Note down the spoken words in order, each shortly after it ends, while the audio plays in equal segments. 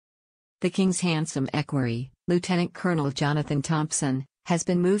The King's handsome equerry, Lieutenant Colonel Jonathan Thompson, has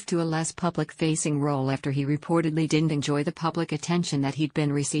been moved to a less public-facing role after he reportedly didn't enjoy the public attention that he'd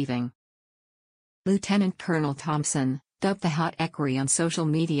been receiving. Lieutenant Colonel Thompson, dubbed the hot equerry on social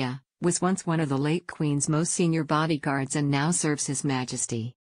media, was once one of the late Queen's most senior bodyguards and now serves His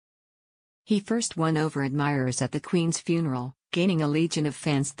Majesty. He first won over admirers at the Queen's funeral, gaining a legion of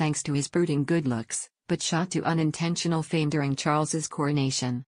fans thanks to his brooding good looks, but shot to unintentional fame during Charles's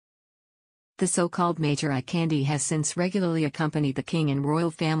coronation. The so-called Major Eye Candy has since regularly accompanied the King and royal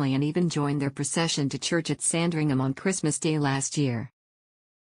family and even joined their procession to church at Sandringham on Christmas Day last year.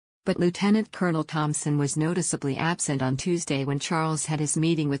 But Lieutenant Colonel Thompson was noticeably absent on Tuesday when Charles had his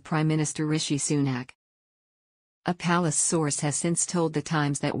meeting with Prime Minister Rishi Sunak. A palace source has since told The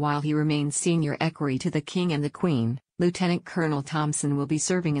Times that while he remains senior equerry to the King and the Queen, Lieutenant Colonel Thompson will be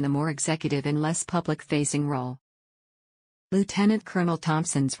serving in a more executive and less public-facing role. Lieutenant Colonel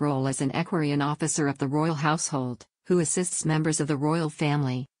Thompson's role as an equerry and officer of the royal household, who assists members of the royal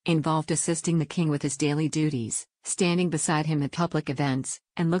family, involved assisting the King with his daily duties, standing beside him at public events,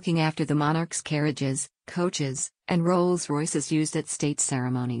 and looking after the monarch's carriages, coaches, and Rolls-Royces used at state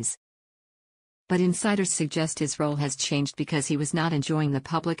ceremonies. But insiders suggest his role has changed because he was not enjoying the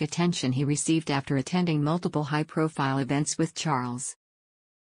public attention he received after attending multiple high-profile events with Charles.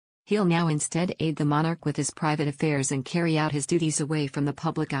 He'll now instead aid the monarch with his private affairs and carry out his duties away from the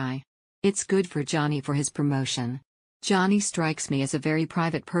public eye. It's good for Johnny for his promotion. Johnny strikes me as a very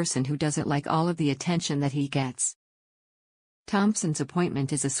private person who doesn't like all of the attention that he gets. Thompson's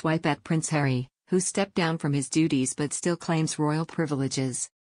appointment is a swipe at Prince Harry, who stepped down from his duties but still claims royal privileges.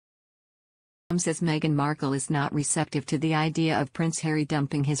 Says Meghan Markle is not receptive to the idea of Prince Harry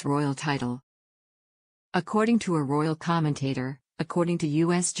dumping his royal title. According to a royal commentator, according to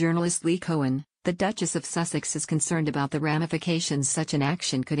U.S. journalist Lee Cohen, the Duchess of Sussex is concerned about the ramifications such an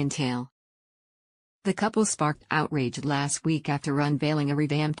action could entail. The couple sparked outrage last week after unveiling a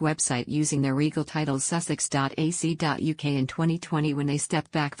revamped website using their regal title sussex.ac.uk in 2020 when they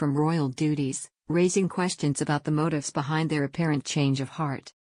stepped back from royal duties, raising questions about the motives behind their apparent change of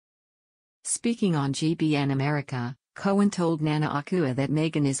heart. Speaking on GBN America, Cohen told Nana Akua that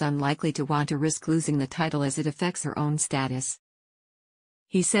Meghan is unlikely to want to risk losing the title as it affects her own status.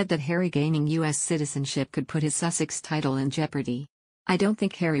 He said that Harry gaining U.S. citizenship could put his Sussex title in jeopardy. "I don't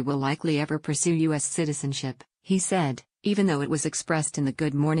think Harry will likely ever pursue U.S. citizenship," he said, even though it was expressed in the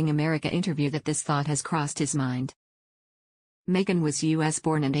Good Morning America interview that this thought has crossed his mind. Meghan was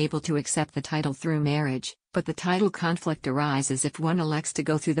U.S.-born and able to accept the title through marriage, but the title conflict arises if one elects to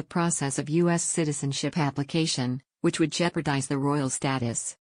go through the process of U.S. citizenship application, which would jeopardize the royal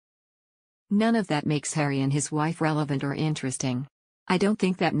status. None of that makes Harry and his wife relevant or interesting. I don't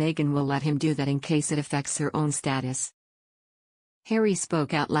think that Meghan will let him do that in case it affects her own status. Harry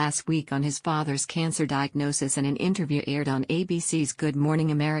spoke out last week on his father's cancer diagnosis in an interview aired on ABC's Good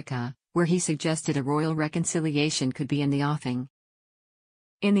Morning America, where he suggested a royal reconciliation could be in the offing.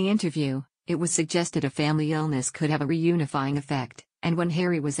 In the interview, it was suggested a family illness could have a reunifying effect, and when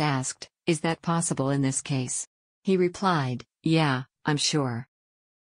Harry was asked, "Is that possible in this case?" he replied, "Yeah, I'm sure."